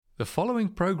The following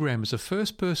program is a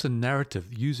first-person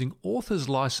narrative using author's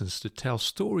license to tell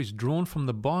stories drawn from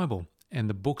the Bible and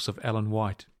the books of Ellen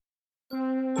White.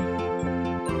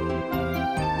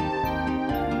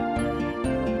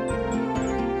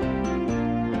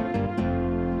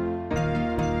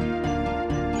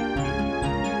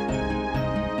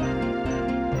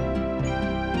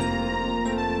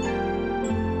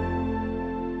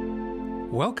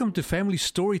 Welcome to Family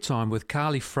Storytime with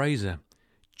Carly Fraser.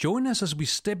 Join us as we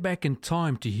step back in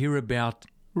time to hear about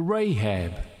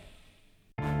Rahab.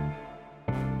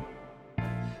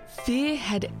 Fear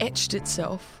had etched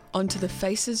itself onto the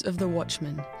faces of the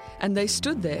watchmen, and they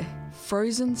stood there,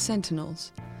 frozen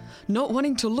sentinels, not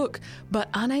wanting to look, but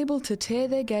unable to tear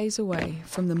their gaze away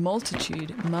from the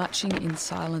multitude marching in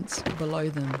silence below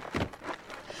them.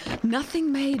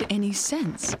 Nothing made any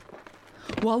sense.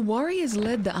 While warriors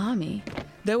led the army,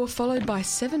 they were followed by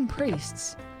 7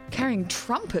 priests, carrying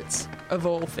trumpets, of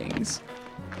all things.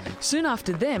 Soon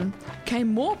after them came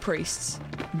more priests,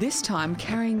 this time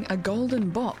carrying a golden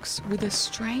box with a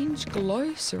strange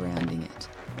glow surrounding it.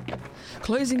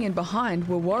 Closing in behind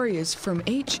were warriors from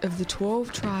each of the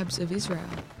 12 tribes of Israel,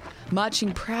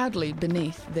 marching proudly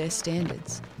beneath their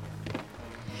standards.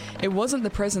 It wasn't the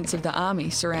presence of the army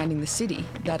surrounding the city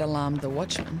that alarmed the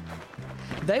watchmen.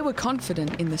 They were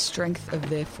confident in the strength of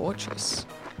their fortress.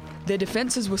 Their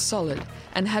defences were solid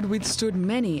and had withstood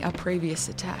many a previous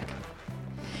attack.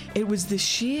 It was the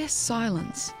sheer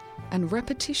silence and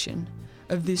repetition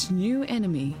of this new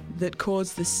enemy that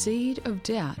caused the seed of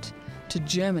doubt to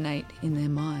germinate in their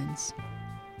minds.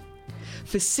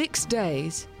 For 6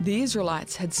 days, the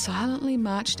Israelites had silently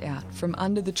marched out from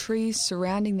under the trees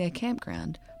surrounding their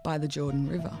campground by the Jordan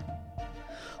River.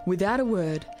 Without a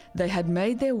word, they had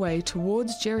made their way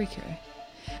towards Jericho,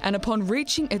 and upon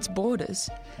reaching its borders,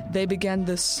 they began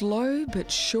the slow but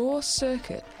sure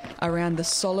circuit around the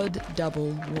solid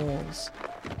double walls.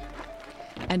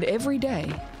 And every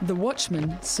day, the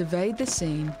watchmen surveyed the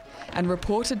scene and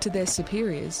reported to their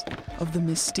superiors of the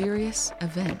mysterious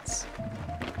events.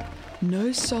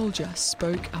 No soldier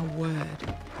spoke a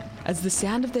word, as the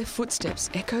sound of their footsteps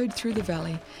echoed through the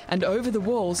valley and over the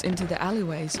walls into the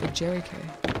alleyways of Jericho.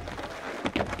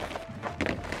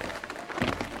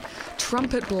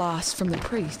 Trumpet blasts from the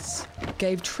priests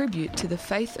gave tribute to the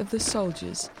faith of the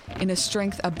soldiers in a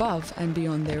strength above and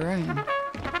beyond their own.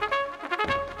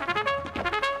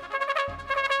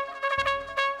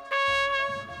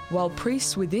 While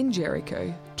priests within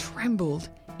Jericho trembled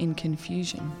in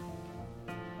confusion.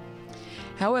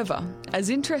 However, as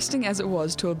interesting as it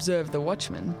was to observe the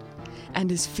watchmen,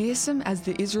 and as fearsome as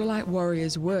the Israelite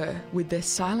warriors were with their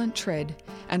silent tread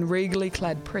and regally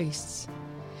clad priests,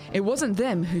 it wasn't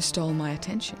them who stole my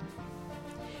attention.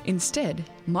 Instead,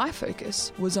 my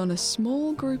focus was on a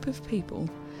small group of people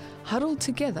huddled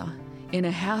together in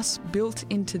a house built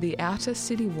into the outer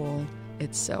city wall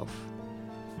itself.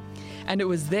 And it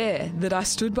was there that I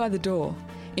stood by the door,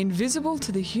 invisible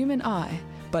to the human eye,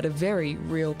 but a very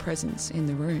real presence in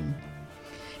the room,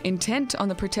 intent on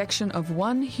the protection of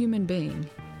one human being,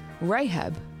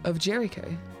 Rahab of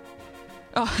Jericho.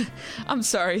 Oh, I'm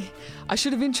sorry. I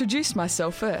should have introduced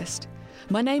myself first.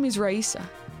 My name is Raisa,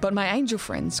 but my angel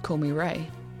friends call me Ray.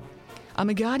 I'm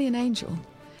a guardian angel,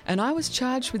 and I was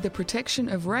charged with the protection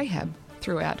of Rahab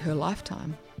throughout her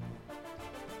lifetime.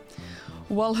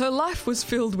 While her life was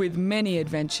filled with many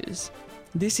adventures,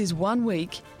 this is one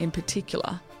week in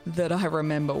particular that I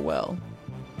remember well.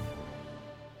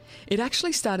 It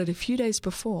actually started a few days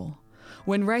before,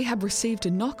 when Rahab received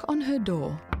a knock on her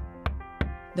door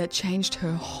that changed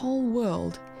her whole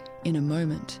world in a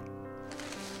moment.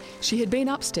 She had been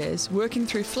upstairs working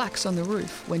through flax on the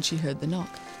roof when she heard the knock.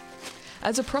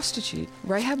 As a prostitute,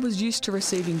 Rahab was used to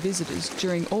receiving visitors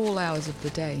during all hours of the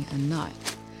day and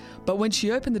night. But when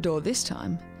she opened the door this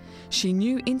time, she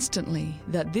knew instantly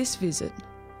that this visit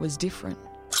was different.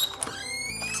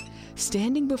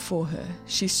 Standing before her,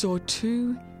 she saw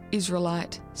 2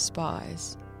 Israelite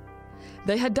spies.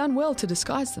 They had done well to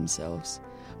disguise themselves,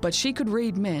 but she could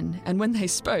read men, and when they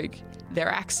spoke, their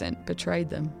accent betrayed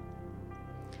them.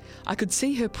 I could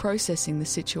see her processing the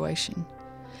situation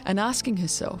and asking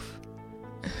herself,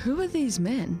 who are these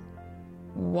men?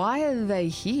 Why are they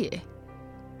here?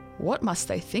 What must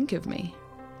they think of me?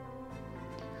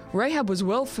 Rahab was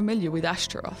well familiar with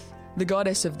Ashtaroth, the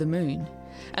goddess of the moon,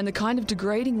 and the kind of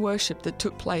degrading worship that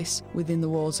took place within the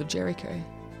walls of Jericho.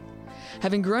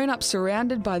 Having grown up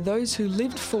surrounded by those who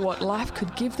lived for what life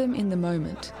could give them in the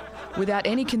moment, without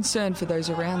any concern for those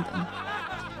around them,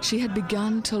 she had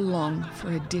begun to long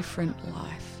for a different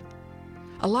life.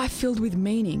 A life filled with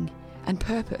meaning and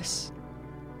purpose.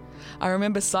 I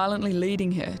remember silently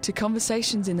leading her to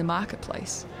conversations in the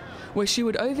marketplace, where she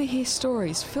would overhear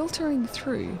stories filtering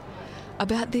through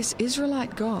about this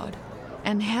Israelite God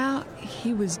and how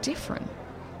he was different.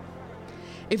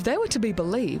 If they were to be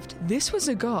believed, this was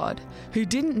a God who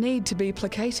didn't need to be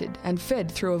placated and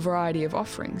fed through a variety of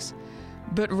offerings,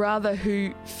 but rather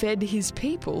who fed his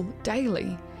people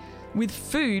daily with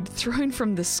food thrown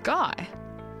from the sky.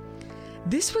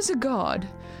 This was a God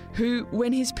who,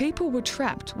 when his people were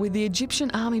trapped with the Egyptian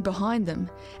army behind them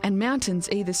and mountains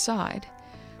either side,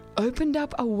 opened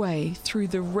up a way through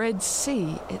the Red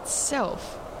Sea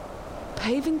itself,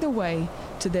 paving the way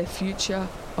to their future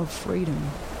of freedom.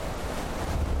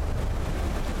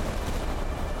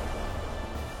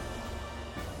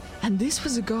 And this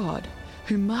was a God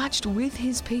who marched with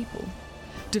his people,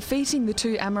 defeating the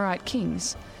two Amorite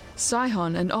kings,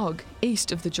 Sihon and Og,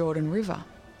 east of the Jordan River.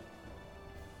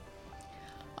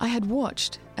 I had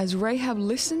watched as Rahab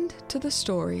listened to the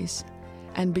stories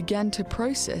and began to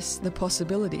process the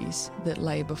possibilities that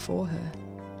lay before her.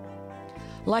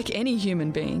 Like any human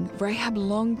being, Rahab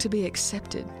longed to be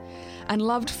accepted and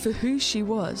loved for who she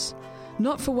was,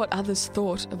 not for what others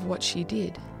thought of what she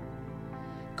did.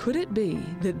 Could it be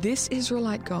that this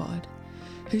Israelite God,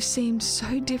 who seemed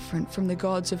so different from the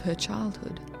gods of her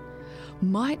childhood,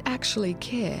 might actually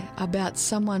care about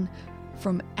someone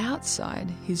from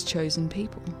outside his chosen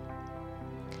people?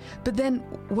 But then,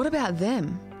 what about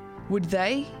them? Would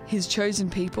they, his chosen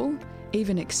people,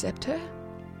 even accept her?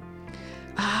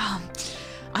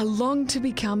 I longed to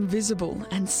become visible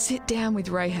and sit down with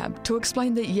Rahab to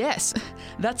explain that yes,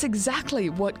 that's exactly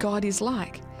what God is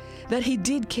like, that he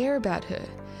did care about her,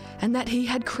 and that he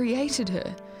had created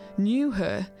her, knew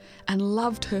her, and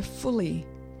loved her fully.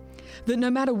 That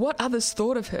no matter what others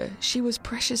thought of her, she was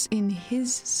precious in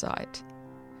his sight.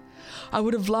 I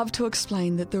would have loved to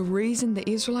explain that the reason the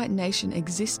Israelite nation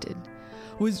existed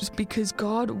was because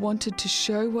God wanted to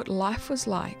show what life was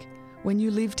like when you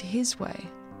lived his way,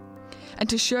 and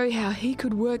to show how he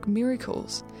could work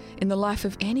miracles in the life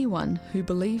of anyone who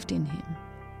believed in him.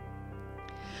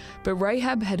 But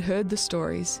Rahab had heard the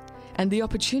stories, and the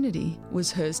opportunity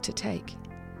was hers to take.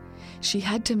 She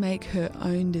had to make her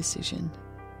own decision.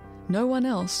 No one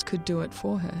else could do it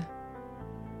for her.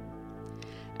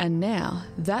 And now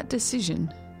that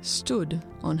decision stood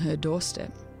on her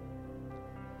doorstep.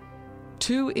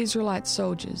 2 Israelite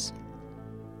soldiers,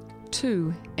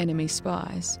 2 enemy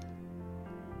spies,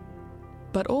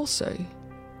 but also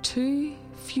 2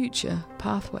 future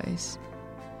pathways.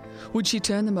 Would she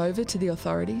turn them over to the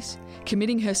authorities,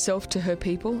 committing herself to her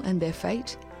people and their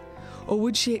fate? Or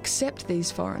would she accept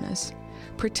these foreigners,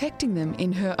 protecting them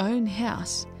in her own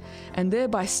house, and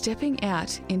thereby stepping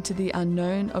out into the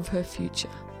unknown of her future,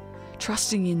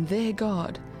 trusting in their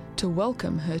God to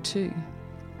welcome her too?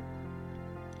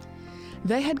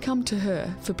 They had come to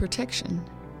her for protection,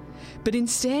 but in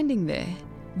standing there,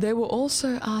 they were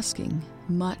also asking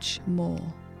much more.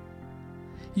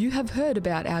 You have heard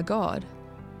about our God.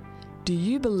 Do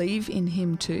you believe in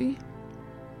him too?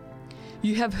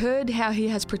 You have heard how he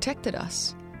has protected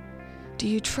us. Do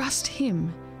you trust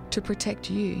him to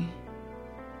protect you?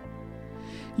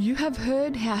 You have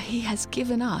heard how he has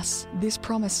given us this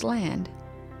promised land.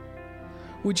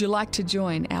 Would you like to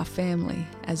join our family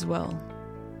as well?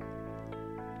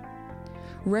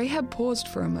 Rahab paused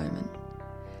for a moment,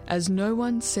 as no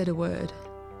one said a word.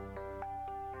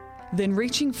 Then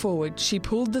reaching forward, she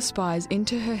pulled the spies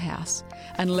into her house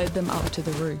and led them up to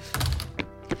the roof.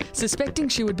 Suspecting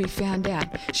she would be found out,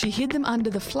 she hid them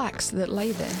under the flax that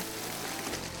lay there.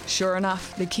 Sure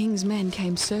enough, the king's men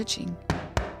came searching.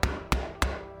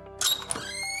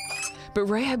 But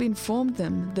Rahab informed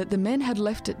them that the men had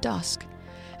left at dusk,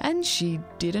 and she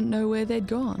didn't know where they'd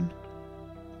gone.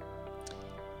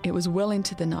 It was well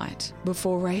into the night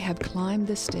before Rahab climbed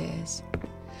the stairs,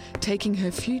 taking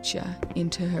her future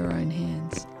into her own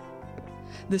hands.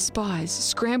 The spies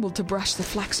scrambled to brush the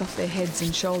flax off their heads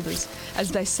and shoulders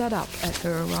as they sat up at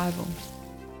her arrival.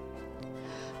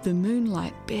 The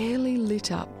moonlight barely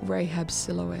lit up Rahab's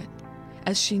silhouette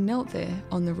as she knelt there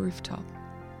on the rooftop.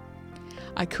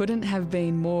 I couldn't have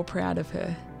been more proud of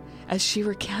her as she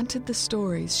recounted the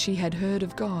stories she had heard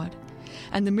of God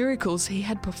and the miracles he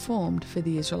had performed for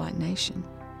the Israelite nation.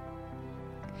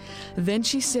 Then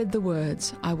she said the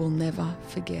words I will never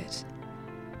forget.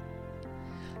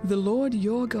 The Lord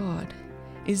your God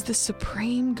is the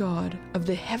supreme God of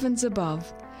the heavens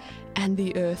above and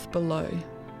the earth below.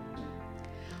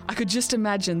 I could just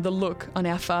imagine the look on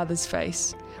our father's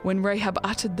face when Rahab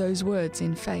uttered those words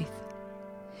in faith.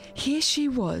 Here she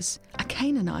was, a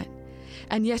Canaanite,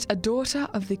 and yet a daughter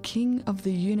of the King of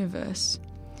the universe,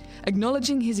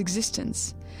 acknowledging his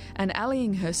existence and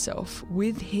allying herself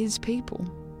with his people.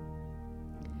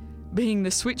 Being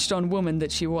the switched-on woman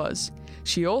that she was,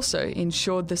 she also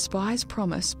ensured the spies'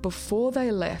 promise before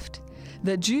they left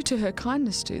that due to her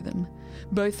kindness to them,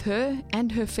 both her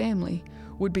and her family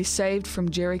would be saved from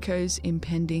Jericho's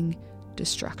impending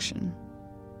destruction.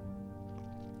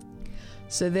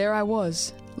 So there I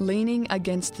was, leaning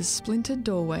against the splintered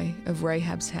doorway of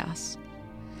Rahab's house,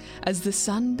 as the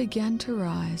sun began to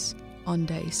rise on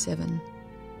day 7.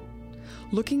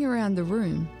 Looking around the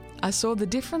room, I saw the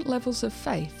different levels of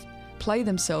faith play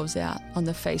themselves out on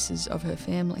the faces of her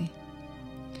family.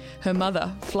 Her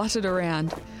mother fluttered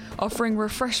around, offering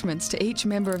refreshments to each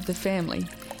member of the family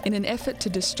in an effort to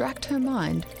distract her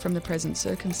mind from the present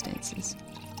circumstances.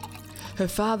 Her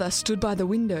father stood by the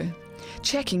window,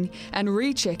 checking and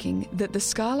rechecking that the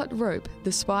scarlet rope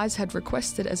the spies had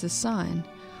requested as a sign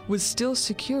was still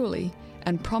securely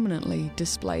and prominently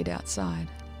displayed outside.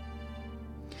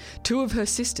 2 of her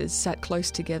sisters sat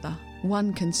close together,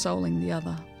 one consoling the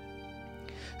other.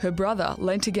 Her brother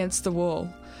leant against the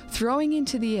wall, throwing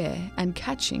into the air and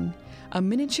catching a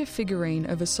miniature figurine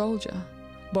of a soldier,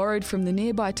 borrowed from the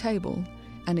nearby table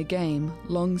and a game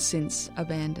long since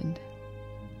abandoned.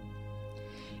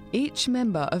 Each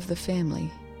member of the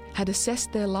family had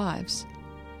assessed their lives,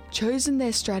 chosen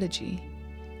their strategy,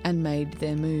 and made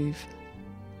their move.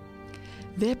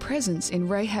 Their presence in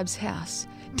Rahab's house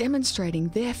demonstrating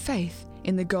their faith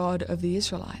in the God of the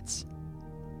Israelites.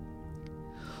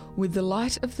 With the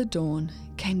light of the dawn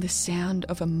came the sound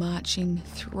of a marching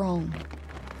throng.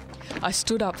 I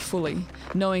stood up fully,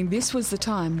 knowing this was the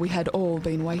time we had all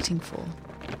been waiting for.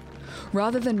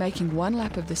 Rather than making one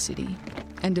lap of the city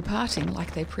and departing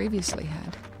like they previously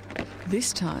had,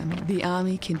 this time the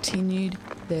army continued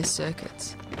their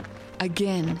circuits,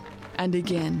 again and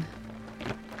again.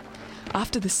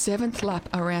 After the 7th lap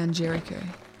around Jericho,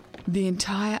 the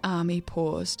entire army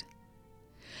paused,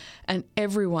 and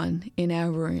everyone in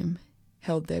our room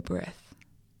held their breath.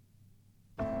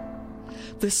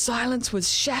 The silence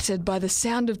was shattered by the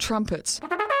sound of trumpets.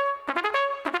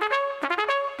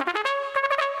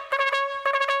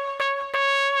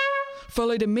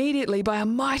 Followed immediately by a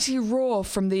mighty roar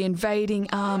from the invading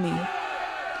army.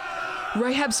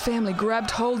 Rahab's family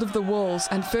grabbed hold of the walls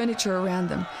and furniture around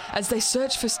them as they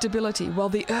searched for stability while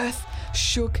the earth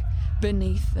shook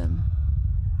beneath them.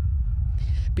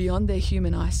 Beyond their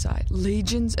human eyesight,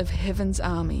 legions of heaven's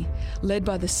army, led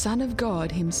by the Son of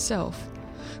God himself,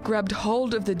 grabbed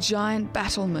hold of the giant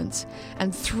battlements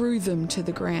and threw them to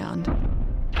the ground.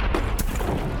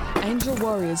 Angel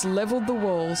warriors leveled the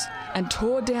walls and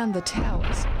tore down the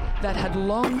towers that had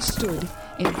long stood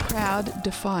in proud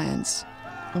defiance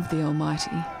of the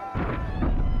Almighty.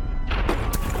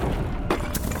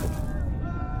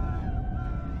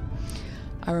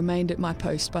 I remained at my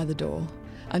post by the door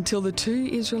until the 2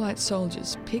 Israelite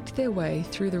soldiers picked their way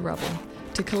through the rubble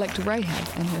to collect Rahab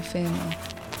and her family,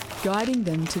 guiding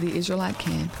them to the Israelite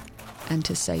camp and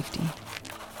to safety.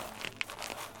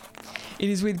 It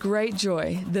is with great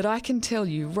joy that I can tell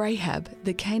you Rahab,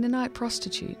 the Canaanite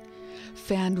prostitute,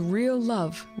 found real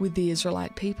love with the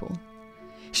Israelite people.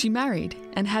 She married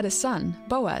and had a son,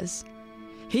 Boaz.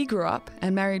 He grew up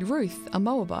and married Ruth, a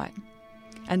Moabite,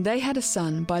 and they had a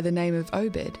son by the name of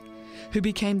Obed, who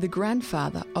became the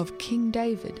grandfather of King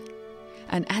David,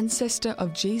 an ancestor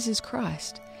of Jesus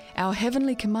Christ, our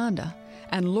heavenly commander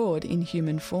and Lord in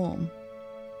human form.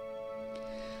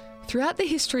 Throughout the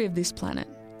history of this planet,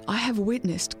 I have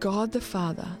witnessed God the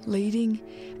Father leading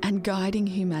and guiding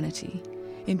humanity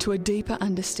into a deeper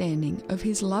understanding of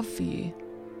his love for you.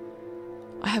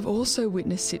 I have also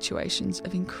witnessed situations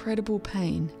of incredible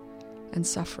pain and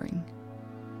suffering.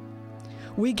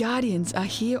 We guardians are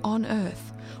here on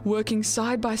earth, working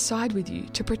side by side with you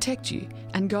to protect you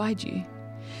and guide you.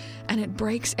 And it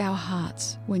breaks our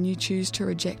hearts when you choose to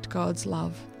reject God's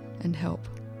love and help.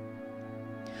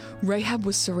 Rahab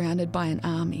was surrounded by an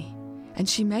army, and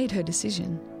she made her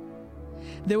decision.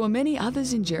 There were many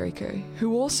others in Jericho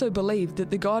who also believed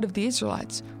that the God of the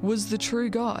Israelites was the true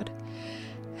God.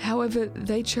 However,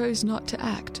 they chose not to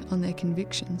act on their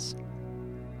convictions.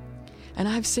 And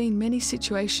I have seen many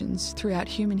situations throughout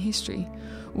human history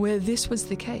where this was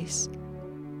the case.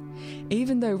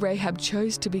 Even though Rahab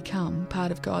chose to become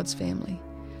part of God's family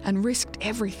and risked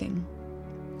everything,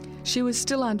 she was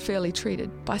still unfairly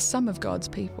treated by some of God's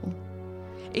people.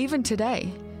 Even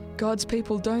today, God's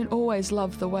people don't always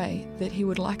love the way that he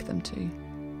would like them to.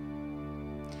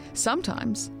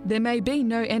 Sometimes there may be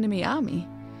no enemy army,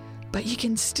 but you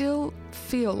can still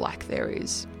feel like there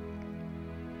is.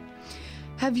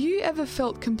 Have you ever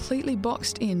felt completely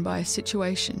boxed in by a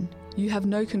situation you have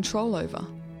no control over?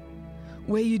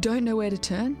 where you don't know where to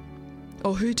turn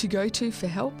or who to go to for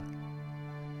help?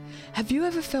 Have you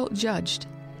ever felt judged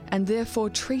and therefore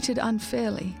treated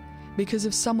unfairly because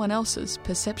of someone else's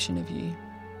perception of you?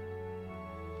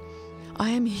 I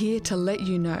am here to let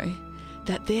you know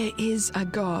that there is a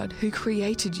God who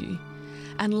created you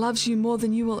and loves you more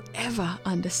than you will ever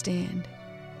understand.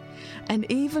 And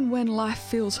even when life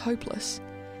feels hopeless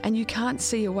and you can't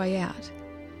see a way out,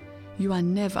 you are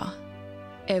never,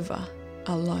 ever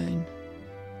alone.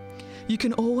 You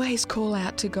can always call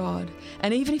out to God,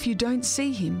 and even if you don't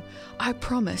see Him, I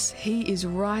promise He is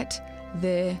right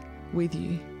there with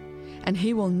you, and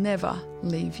He will never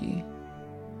leave you.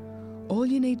 All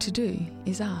you need to do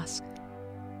is ask.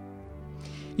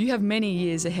 You have many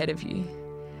years ahead of you,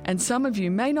 and some of you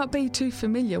may not be too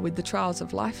familiar with the trials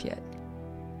of life yet.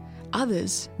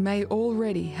 Others may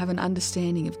already have an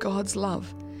understanding of God's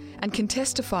love and can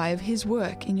testify of His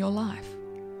work in your life.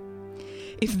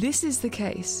 If this is the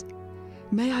case,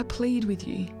 may I plead with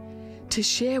you to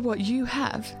share what you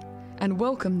have and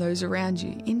welcome those around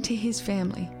you into His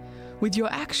family with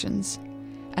your actions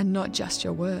and not just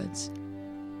your words.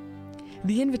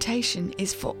 The invitation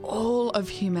is for all of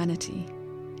humanity.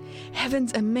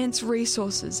 Heaven's immense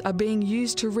resources are being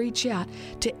used to reach out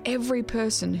to every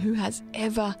person who has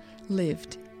ever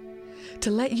lived.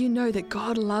 To let you know that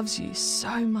God loves you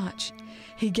so much,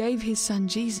 He gave His Son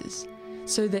Jesus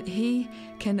so that He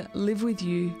can live with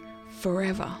you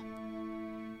forever.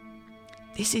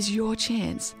 This is your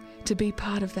chance to be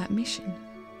part of that mission.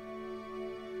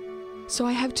 So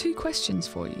I have 2 questions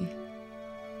for you.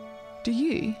 Do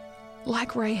you,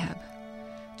 like Rahab,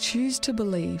 choose to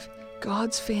believe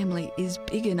God's family is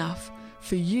big enough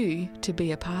for you to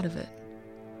be a part of it?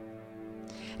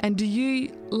 And do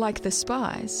you, like the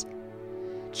spies,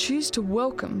 choose to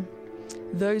welcome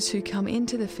those who come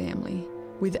into the family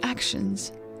with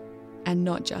actions and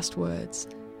not just words?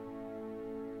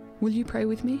 Will you pray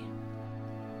with me?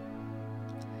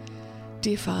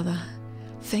 Dear Father,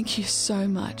 thank you so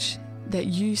much that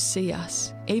you see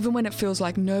us, even when it feels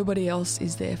like nobody else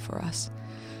is there for us.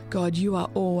 God, you are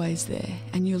always there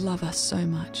and you love us so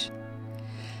much.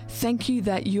 Thank you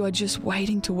that you are just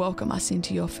waiting to welcome us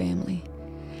into your family.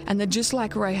 And that just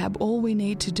like Rahab, all we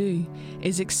need to do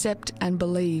is accept and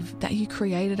believe that you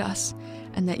created us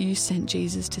and that you sent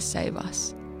Jesus to save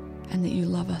us and that you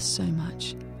love us so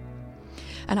much.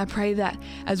 And I pray that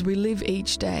as we live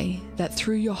each day, that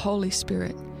through your Holy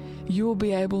Spirit, you will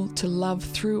be able to love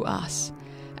through us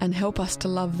and help us to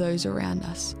love those around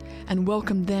us and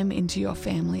welcome them into your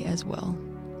family as well.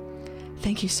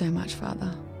 Thank you so much,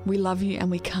 Father. We love you and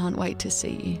we can't wait to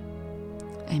see you.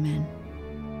 Amen.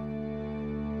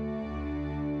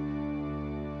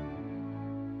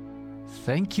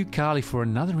 Thank you, Carly, for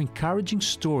another encouraging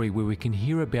story where we can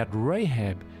hear about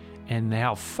Rahab and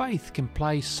how faith can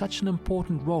play such an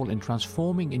important role in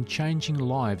transforming and changing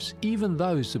lives, even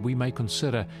those that we may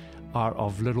consider are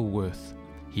of little worth.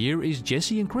 Here is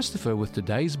Jesse and Christopher with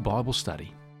today's Bible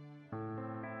study.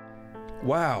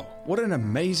 Wow, what an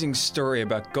amazing story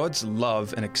about God's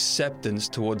love and acceptance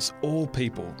towards all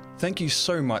people. Thank you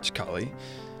so much, Carly.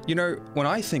 You know, when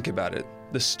I think about it,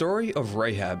 the story of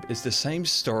Rahab is the same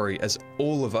story as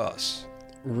all of us.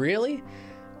 Really?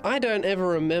 I don't ever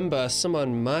remember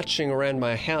someone marching around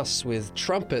my house with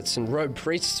trumpets and robed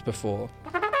priests before.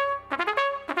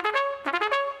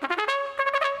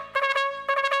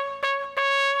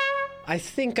 I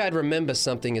think I'd remember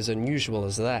something as unusual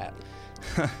as that.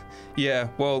 Yeah,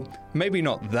 well, maybe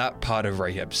not that part of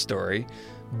Rahab's story,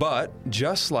 but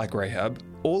just like Rahab,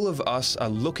 all of us are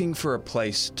looking for a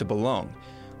place to belong.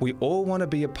 We all want to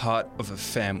be a part of a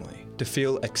family, to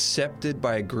feel accepted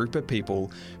by a group of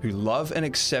people who love and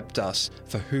accept us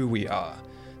for who we are.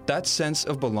 That sense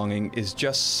of belonging is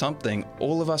just something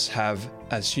all of us have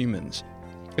as humans.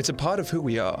 It's a part of who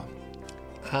we are.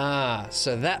 Ah,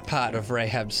 so that part of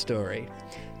Rahab's story.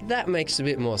 That makes a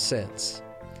bit more sense.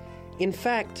 In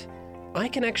fact, I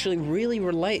can actually really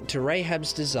relate to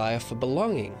Rahab's desire for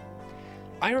belonging.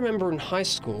 I remember in high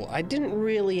school, I didn't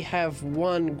really have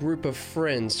one group of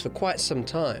friends for quite some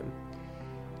time.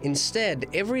 Instead,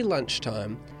 every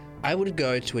lunchtime, I would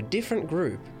go to a different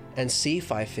group and see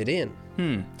if I fit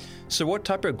in. So what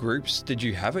type of groups did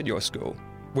you have at your school?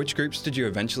 Which groups did you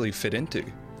eventually fit into?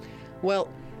 Well,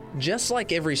 just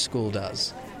like every school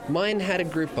does, mine had a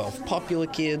group of popular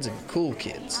kids and cool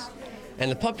kids. And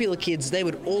the popular kids, they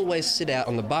would always sit out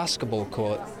on the basketball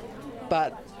court,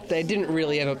 but they didn't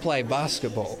really ever play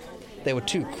basketball. They were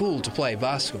too cool to play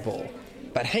basketball.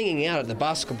 But hanging out at the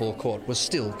basketball court was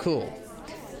still cool.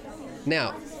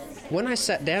 Now, when I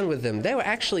sat down with them, they were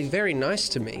actually very nice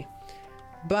to me.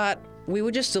 But we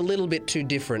were just a little bit too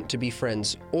different to be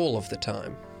friends all of the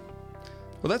time.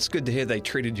 Well, that's good to hear they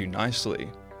treated you nicely.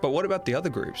 But what about the other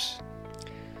groups?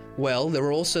 Well, there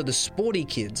were also the sporty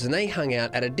kids, and they hung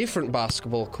out at a different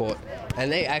basketball court,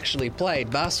 and they actually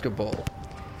played basketball.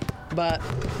 But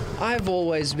I've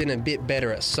always been a bit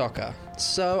better at soccer,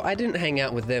 so I didn't hang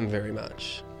out with them very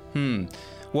much.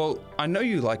 Well, I know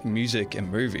you like music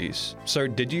and movies, so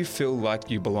did you feel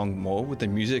like you belonged more with the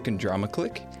music and drama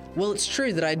clique? Well, it's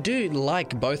true that I do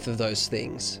like both of those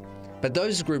things, but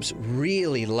those groups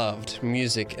really loved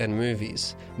music and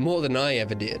movies, more than I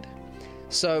ever did.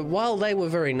 So while they were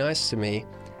very nice to me,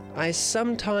 I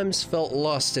sometimes felt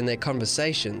lost in their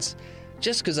conversations,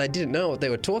 just because I didn't know what they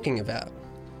were talking about.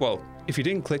 Well, if you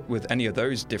didn't click with any of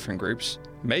those different groups,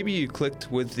 maybe you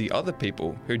clicked with the other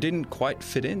people who didn't quite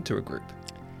fit into a group.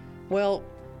 Well,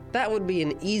 that would be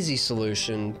an easy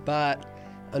solution, but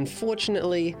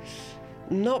unfortunately,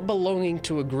 not belonging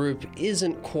to a group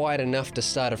isn't quite enough to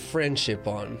start a friendship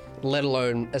on, let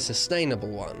alone a sustainable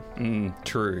one.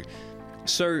 True.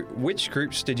 So, which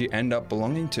groups did you end up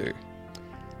belonging to?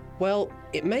 Well,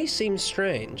 it may seem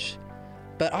strange,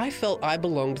 but I felt I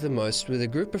belonged the most with a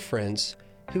group of friends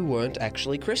who weren't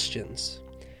actually Christians.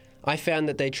 I found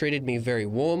that they treated me very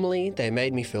warmly, they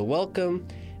made me feel welcome,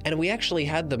 and we actually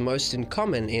had the most in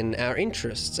common in our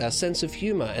interests, our sense of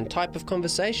humour and type of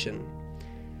conversation.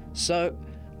 So,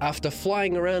 after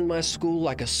flying around my school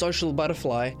like a social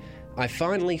butterfly, I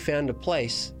finally found a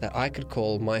place that I could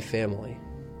call my family.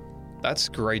 That's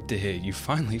great to hear. You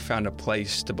finally found a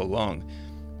place to belong.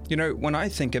 You know, when I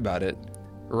think about it,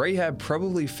 Rahab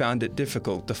probably found it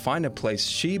difficult to find a place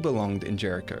she belonged in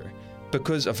Jericho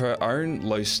because of her own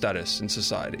low status in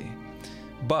society.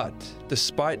 But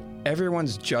despite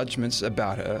everyone's judgments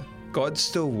about her, God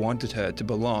still wanted her to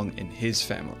belong in His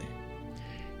family.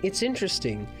 It's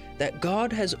interesting that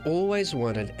God has always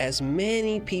wanted as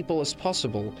many people as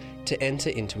possible to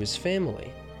enter into His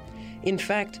family. In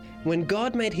fact, when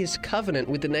God made His covenant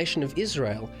with the nation of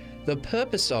Israel, the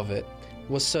purpose of it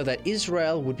was so that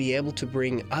Israel would be able to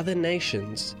bring other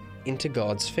nations into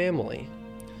God's family.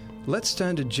 Let's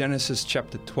turn to Genesis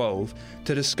chapter 12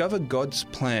 to discover God's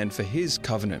plan for His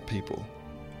covenant people.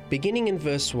 Beginning in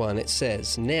verse 1, it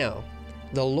says, "Now,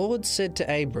 the Lord said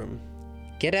to Abram,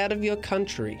 'Get out of your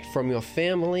country, from your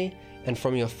family, and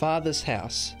from your father's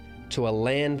house, to a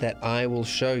land that I will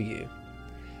show you.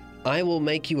 I will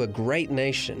make you a great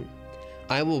nation.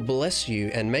 I will bless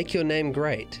you and make your name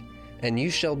great, and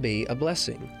you shall be a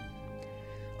blessing.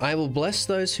 I will bless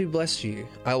those who bless you.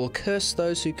 I will curse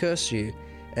those who curse you,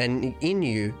 and in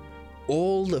you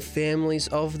all the families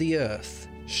of the earth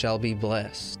shall be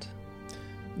blessed.'"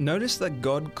 Notice that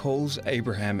God calls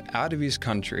Abraham out of his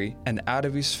country and out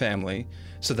of his family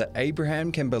so that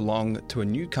Abraham can belong to a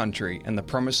new country and the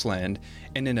promised land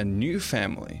and in a new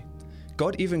family.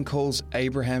 God even calls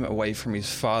Abraham away from his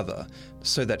father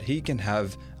so that he can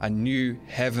have a new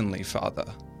heavenly father.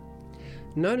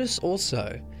 Notice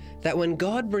also that when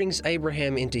God brings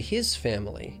Abraham into his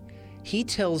family, He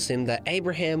tells him that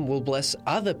Abraham will bless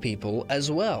other people as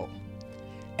well.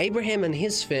 Abraham and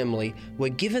his family were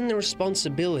given the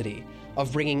responsibility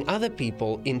of bringing other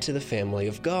people into the family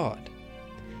of God.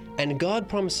 And God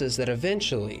promises that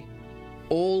eventually,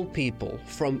 all people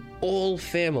from all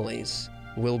families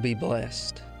will be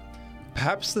blessed.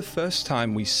 Perhaps the first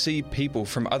time we see people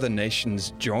from other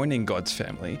nations joining God's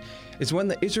family is when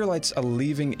the Israelites are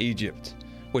leaving Egypt.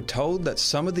 We're told that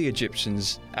some of the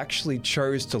Egyptians actually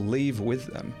chose to leave with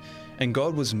them, and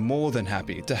God was more than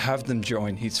happy to have them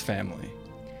join His family.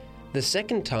 The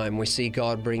second time we see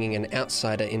God bringing an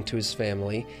outsider into His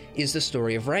family is the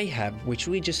story of Rahab, which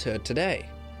we just heard today.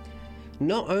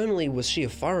 Not only was she a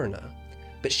foreigner,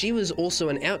 but she was also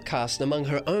an outcast among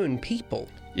her own people.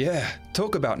 Yeah,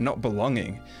 talk about not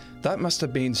belonging. That must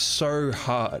have been so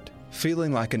hard,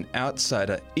 feeling like an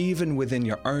outsider even within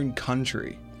your own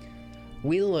country.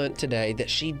 We learnt today that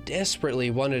she desperately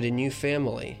wanted a new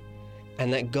family,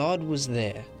 and that God was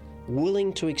there,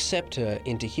 willing to accept her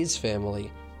into His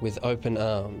family with open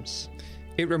arms.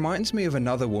 It reminds me of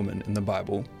another woman in the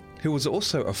Bible who was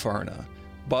also a foreigner,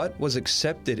 but was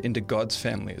accepted into God's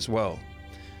family as well.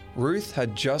 Ruth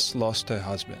had just lost her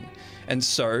husband, and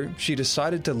so she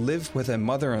decided to live with her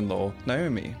mother-in-law,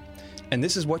 Naomi. And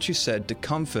this is what she said to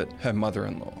comfort her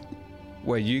mother-in-law.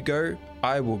 "Where you go,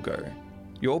 I will go.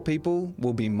 Your people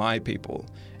will be my people,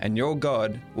 and your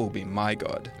God will be my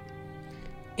God."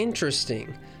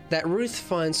 Interesting that Ruth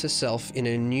finds herself in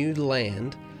a new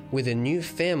land, with a new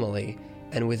family,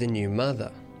 and with a new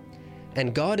mother.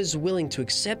 And God is willing to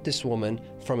accept this woman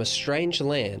from a strange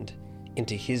land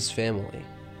into His family.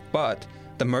 But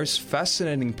The most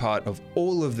fascinating part of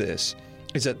all of this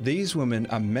is that these women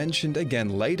are mentioned again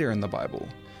later in the Bible.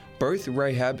 Both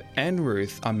Rahab and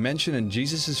Ruth are mentioned in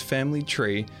Jesus' family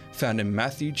tree found in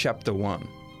Matthew chapter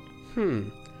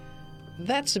 1.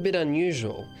 That's a bit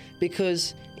unusual,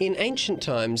 because in ancient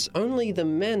times only the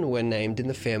men were named in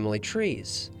the family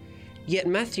trees. Yet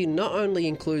Matthew not only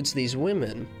includes these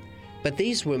women, but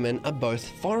these women are both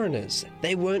foreigners.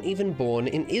 They weren't even born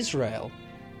in Israel.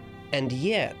 And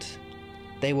yet,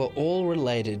 they were all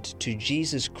related to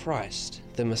Jesus Christ,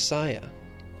 the Messiah.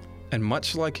 And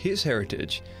much like his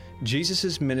heritage,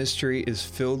 Jesus' ministry is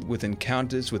filled with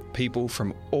encounters with people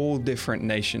from all different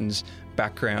nations,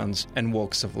 backgrounds, and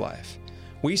walks of life.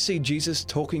 We see Jesus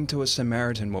talking to a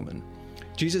Samaritan woman.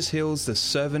 Jesus heals the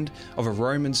servant of a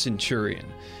Roman centurion.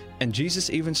 And Jesus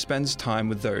even spends time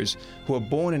with those who are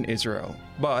born in Israel,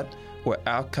 but were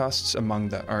outcasts among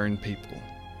their own people.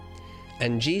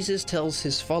 And Jesus tells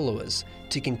his followers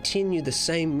to continue the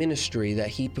same ministry that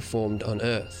he performed on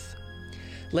earth.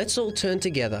 Let's all turn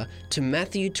together to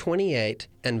Matthew 28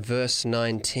 and verse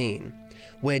 19,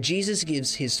 where Jesus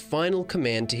gives his final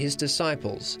command to his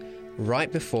disciples right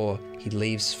before he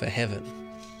leaves for heaven.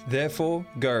 Therefore,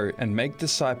 go and make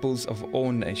disciples of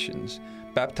all nations,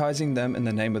 baptizing them in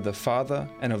the name of the Father,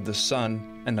 and of the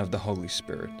Son, and of the Holy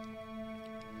Spirit.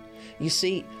 You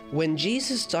see, when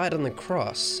Jesus died on the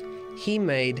cross, he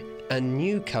made a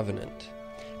new covenant.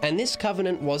 And this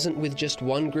covenant wasn't with just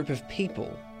one group of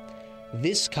people.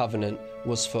 This covenant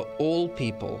was for all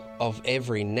people of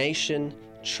every nation,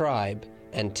 tribe,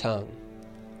 and tongue.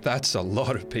 That's a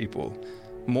lot of people.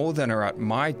 More than are at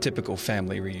my typical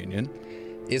family reunion.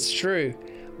 It's true,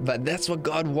 but that's what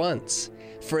God wants.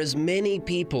 For as many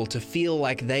people to feel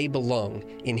like they belong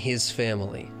in his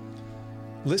family.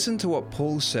 Listen to what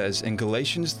Paul says in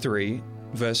Galatians 3,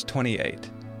 verse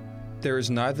 28. There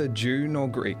is neither Jew nor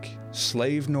Greek,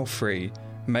 slave nor free,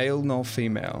 male nor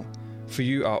female, for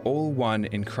you are all one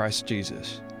in Christ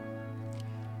Jesus.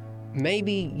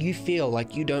 Maybe you feel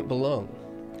like you don't belong.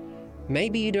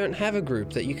 Maybe you don't have a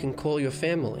group that you can call your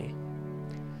family.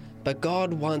 But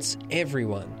God wants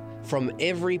everyone from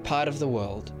every part of the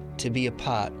world to be a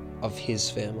part of his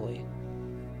family.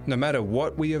 No matter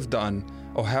what we have done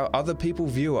or how other people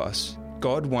view us,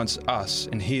 God wants us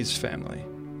in his family.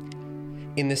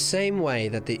 In the same way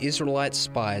that the Israelite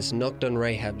spies knocked on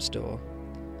Rahab's door,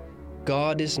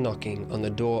 God is knocking on the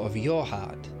door of your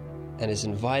heart and is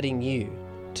inviting you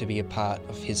to be a part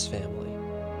of his family.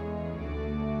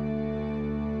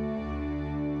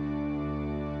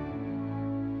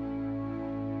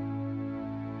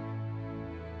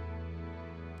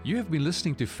 You have been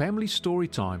listening to Family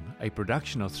Storytime, a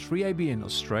production of 3ABN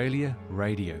Australia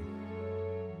Radio.